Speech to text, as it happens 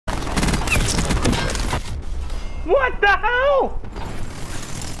What the hell?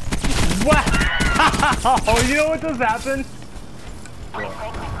 Wow! You know what just happened?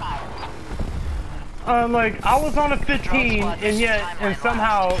 Like, I was on a 15, and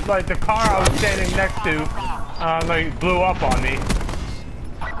somehow, like, the car I was standing next to, like, blew up on me.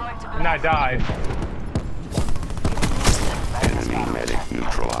 And I died. Enemy medic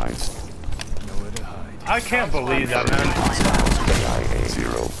neutralized. I can't believe that, man. KIA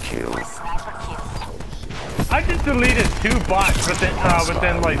 0 kills. I just deleted 2 bots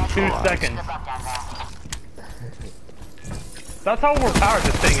within like 2 seconds. That's how overpowered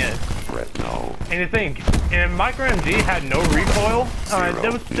this thing is. No. And you think, if Micromg had no recoil,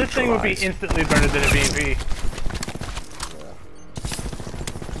 this thing would be instantly better than a BMP.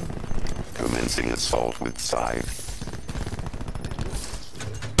 Commencing assault with scythe.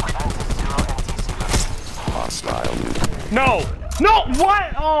 Hostile nuke. No! No!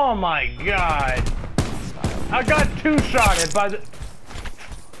 What? Oh my god! I got 2-shotted by the...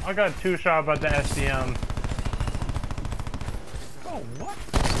 I got 2-shot by the SDM. Oh, what?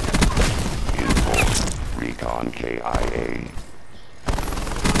 Recon KIA.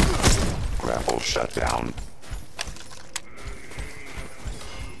 Grapple shutdown.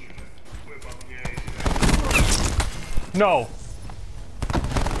 No.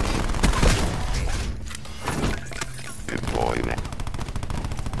 Deployment.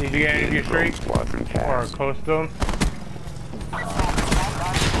 Did you get into your streak? Squadron Or close to him?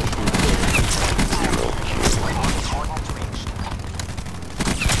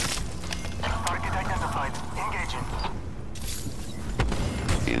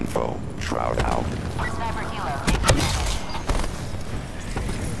 Info. Shroud out.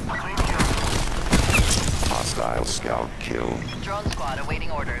 Hostile scout kill. Drone squad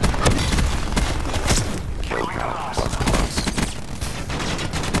awaiting orders. Kill count ++.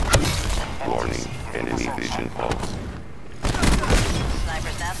 Warning. Enemy vision pulse.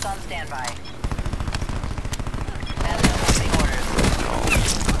 Sniper's nest on standby. Awaiting orders.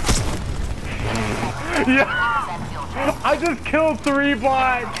 Yeah! I just killed 3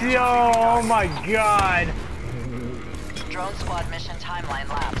 bots! Yo! Oh my god! Drone squad mission timeline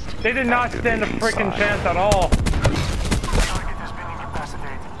lapsed. They did not stand a freaking chance at all.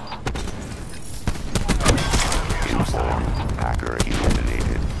 Inform. Hacker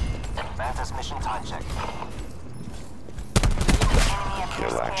eliminated. Mantis mission time check.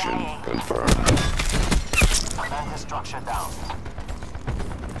 Kill action confirmed. Mantis structure down.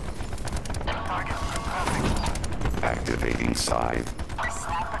 Target. Activating scythe.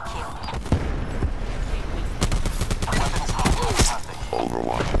 Sniper kill.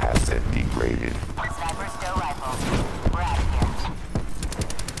 Overwatch asset degraded. Sniper stow rifle. We're out of here.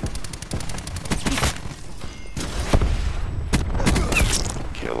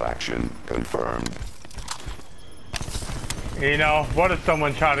 Kill action confirmed. You know, what if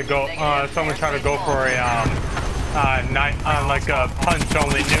someone try to go? Someone try to go for a like a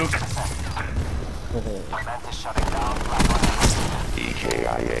punch-only nuke? Mantis shutting down.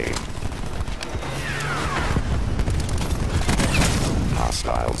 EKIA.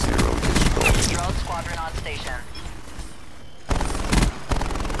 Hostile 0 destroyed. Drone squadron on station.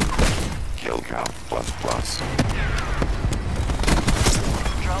 Kill count ++.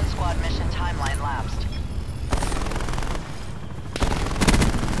 Drone squad mission timeline lapsed.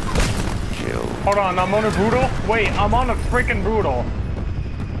 Kill. Hold on, I'm on a brutal? Wait, I'm on a freaking brutal.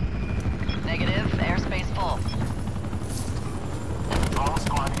 Negative, airspace full. Drone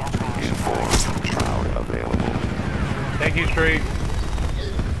squad entering. Inform. Shroud available. Thank you, Streak.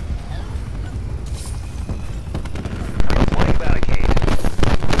 Deploying barricade.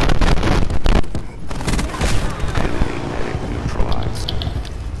 Enemy medic neutralized.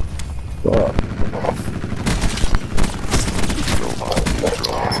 Robot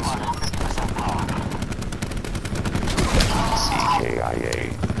neutralized. CKIA.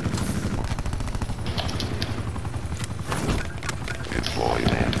 Deploy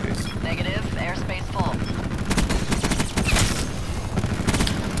Mantis. Negative, airspace full.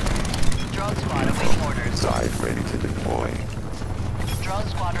 Drone squad awaiting orders. Scythe ready to deploy. Drone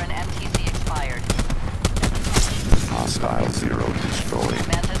squadron MTC expired. Hostile 0 destroyed.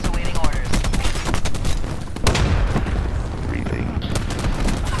 Mantis awaiting orders. Breathing.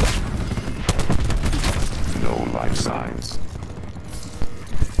 No life signs.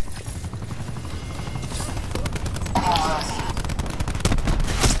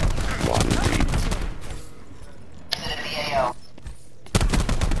 One deep. LMFAO.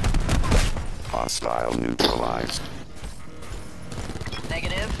 Hostile neutralized.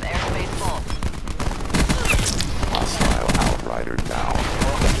 Negative, airspace full. Hostile outrider down.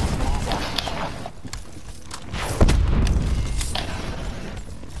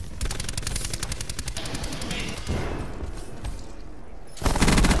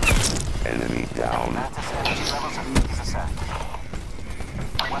 Enemy down. Mantis energy levels of Nuke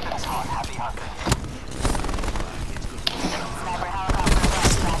 % Weapons hot. Happy hunting. Sniper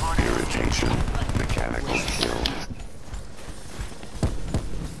helicopter. Irritation. Mechanical kill.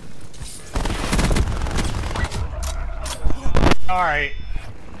 Alright.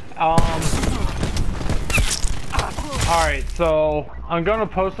 Alright, so I'm gonna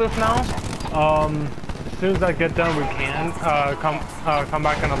post this now. As soon as I get done, we can come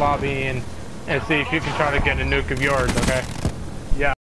back in the lobby and see if you can try to get a nuke of yours, okay?